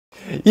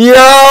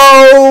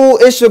Yo,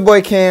 it's your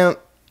boy Cam,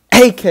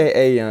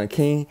 aka Young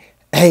King,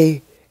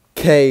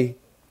 aka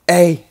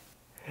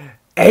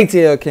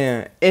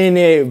ATLKAM in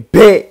it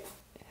bit.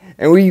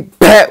 And we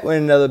back with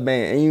another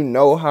band. And you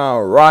know how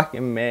I'm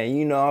rocking, man.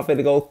 You know I'm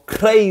finna go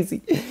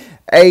crazy.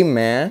 Hey,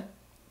 man.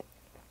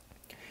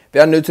 If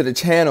y'all new to the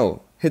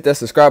channel, hit that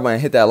subscribe button,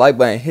 hit that like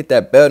button, hit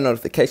that bell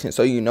notification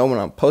so you know when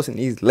I'm posting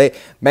these lit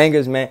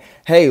bangers, man.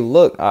 Hey,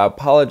 look, I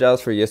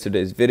apologize for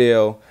yesterday's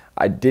video.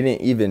 I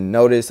didn't even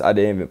notice. I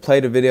didn't even play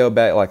the video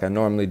back like I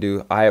normally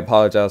do. I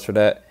apologize for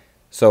that.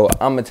 So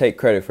I'm going to take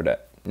credit for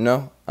that. You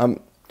know,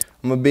 I'm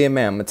going to be a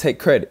man. I'm going to take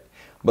credit.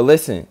 But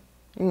listen,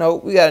 you know,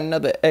 we got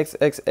another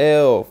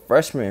XXL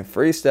freshman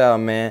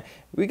freestyle, man.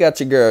 We got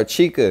your girl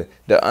Chika,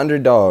 the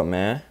underdog,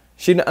 man.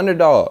 She the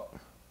underdog.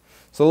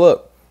 So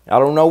look, I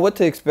don't know what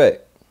to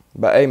expect.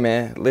 But hey,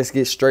 man, let's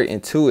get straight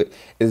into it.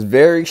 It's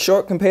very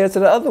short compared to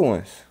the other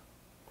ones.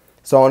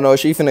 So I don't know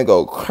if she finna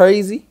go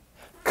crazy,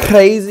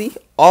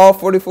 all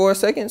 44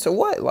 seconds or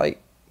what? Like,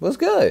 what's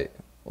good?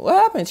 What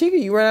happened, Chika?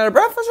 You ran out of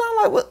breath or something?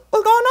 Like,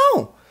 what's going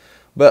on?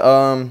 But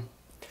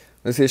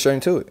let's get straight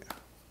into it.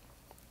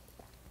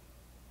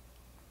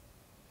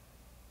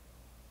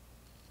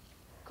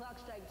 Clock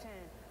strike 10.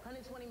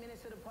 120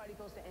 minutes to the party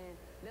supposed to end.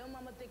 Little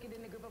mama thicker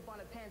than the grip up on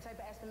a pen. Type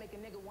of ass to make a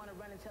nigga wanna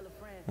run and tell a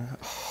friend.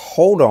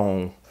 Hold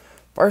on.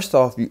 First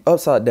off, you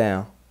upside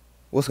down.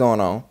 What's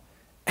going on?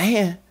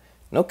 And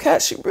no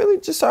cat, she really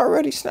just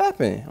already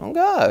snapping. Oh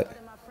God.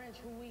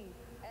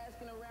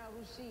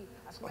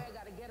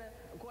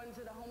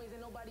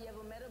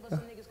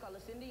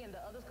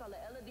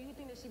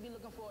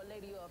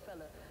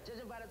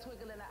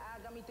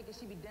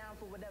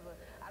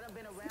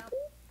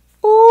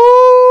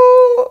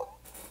 Ooh.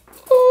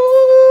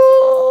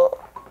 Ooh.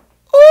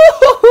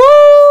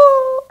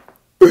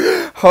 Ooh.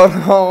 Hold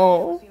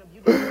on.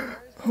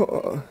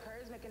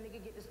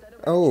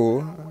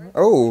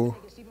 Oh.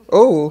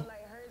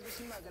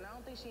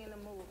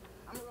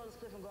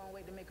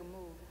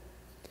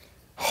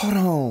 Hold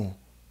on.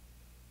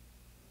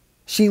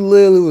 She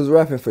literally was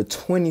rapping for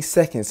 20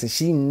 seconds and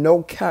she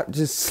no cap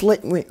just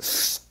went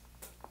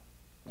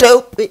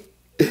stupid.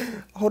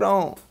 Hold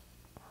on.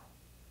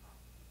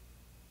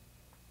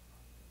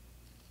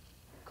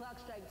 Clock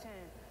strike 10.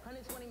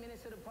 120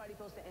 minutes to the party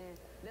supposed to end.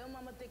 Little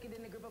mama thicker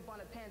than the grip up on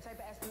a pen. Type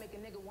of ass to make a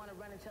nigga wanna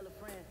run and tell a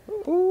friend.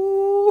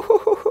 Ooh.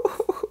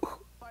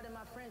 Pardon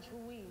my French, who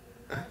we?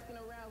 Asking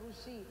around who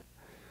she.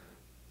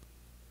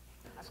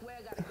 I swear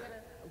I gotta get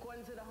her.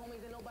 According to the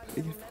homies, ain't nobody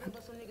ever met her,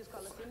 but some niggas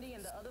call her Cindy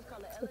and the others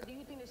call her Ella. Do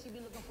you think that she be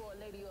looking for a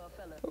lady or a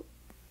fella?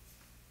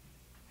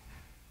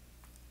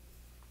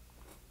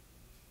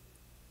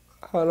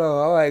 Hold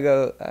on,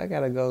 I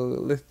gotta go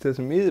listen to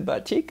some music by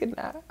Chika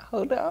now.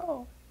 Hold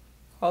on,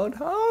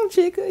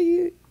 Chika,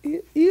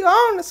 you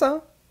on to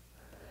something.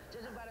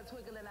 Judging by the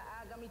twinkle in her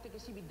eye, got me thinking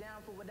she be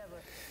down for whatever.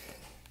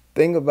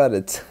 Think about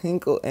a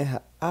twinkle in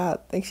her eye, I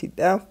think she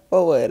down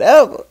for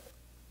whatever.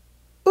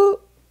 Ooh,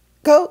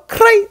 go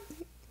crazy.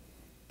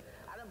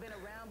 I done been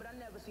around, but I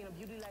never seen a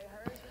beauty like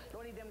hers.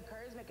 Don't need them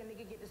curves, make a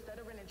nigga get to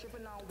stuttering and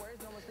tripping on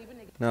words. No one sleeping,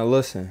 nigga. Now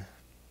listen,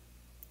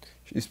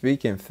 she's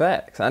speaking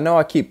facts. I know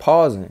I keep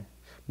pausing,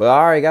 but I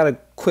already got a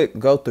quick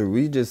go through.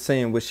 We just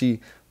saying what she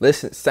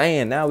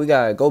saying. Now we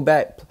gotta go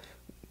back.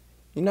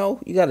 You know,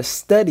 you gotta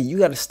study. You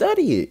gotta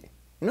study it.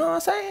 You know what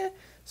I'm saying?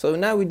 So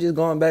now we just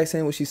going back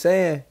saying what she's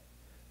saying.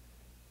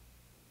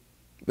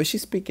 But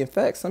she's speaking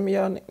facts. Some of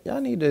y'all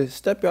need to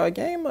step y'all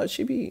game up.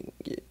 She be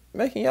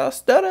making y'all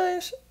stutter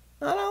and shit.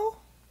 I know.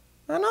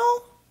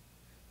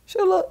 She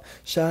look,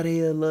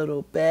 shawty a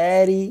little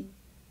baddie.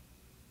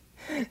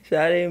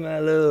 Shawty my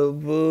little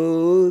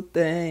boo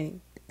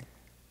thing.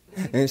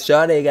 And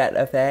shawty got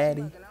the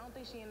fatty. I don't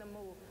think she in the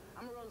mood.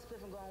 I'm gonna roll a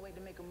spliff and go and wait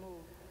to make a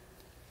move.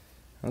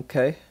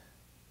 Okay.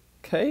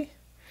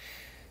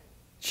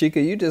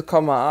 Chika, you just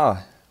caught my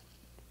eye.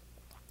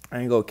 I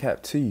ain't gonna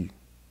cap to you.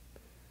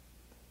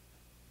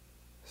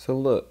 So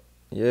look,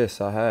 yes,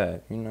 I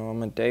have. You know,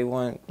 I'm a day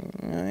one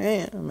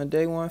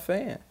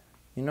fan.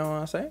 You know what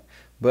I'm saying?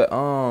 But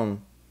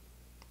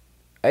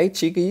hey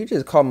Chika, you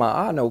just caught my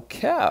eye, no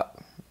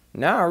cap.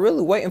 Now I'm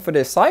really waiting for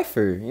this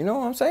cipher. You know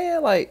what I'm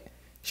saying? Like,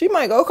 she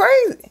might go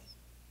crazy.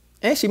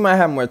 And she might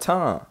have more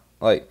time.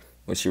 Like,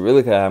 well, she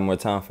really could have more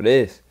time for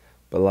this.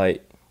 But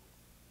like,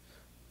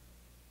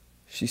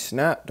 she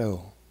snapped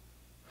though.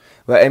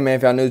 But hey man,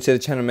 if y'all new to the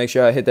channel, make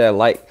sure y'all hit that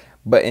like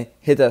button,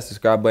 hit that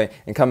subscribe button,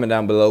 and comment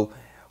down below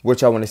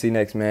what y'all want to see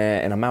next,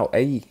 man. And I'm out.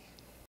 Ayy.